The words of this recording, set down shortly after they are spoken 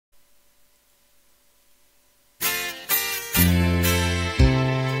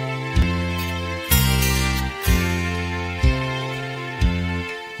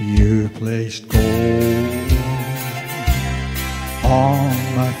placed gold on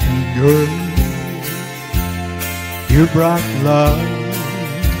my finger. You brought love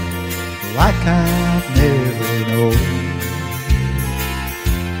like I've never known.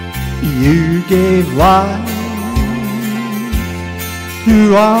 You gave life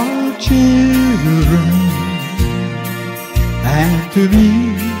to our children, and to me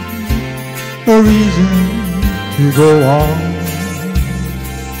a reason to go on.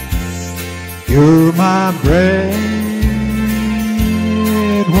 You're my bread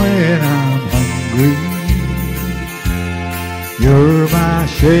when I'm hungry. You're my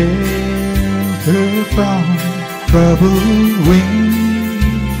shelter from troubled winds.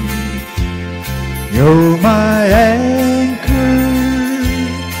 You're my anchor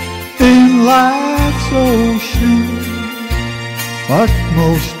in life's ocean. But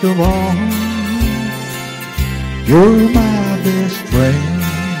most of all, you're my best friend.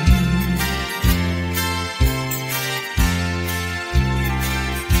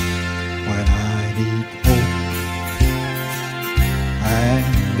 When I need hope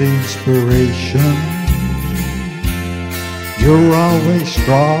and inspiration, you're always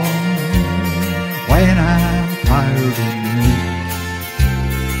strong when I'm tired and weak.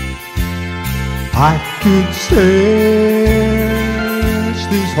 I could search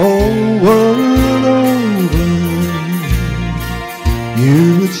this whole world over, you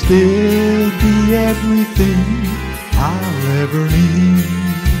would still be everything I'll ever need.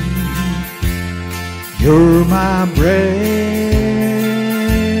 You're my bread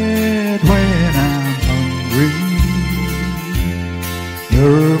when I'm hungry.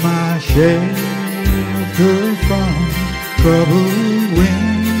 You're my shelter from troubled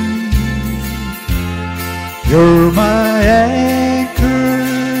winds. You're my anchor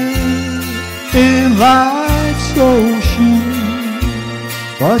in life's ocean.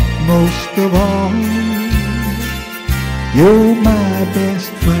 But most of all, you're my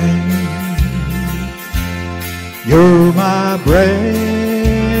best friend. You're my bread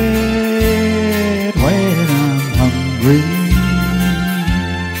when I'm hungry.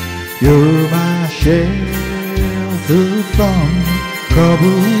 You're my shelter from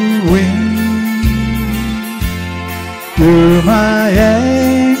troubled winds. You're my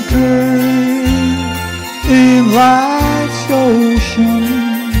anchor in life's ocean.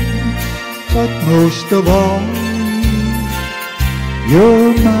 But most of all,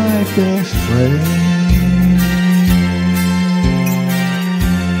 you're my best friend.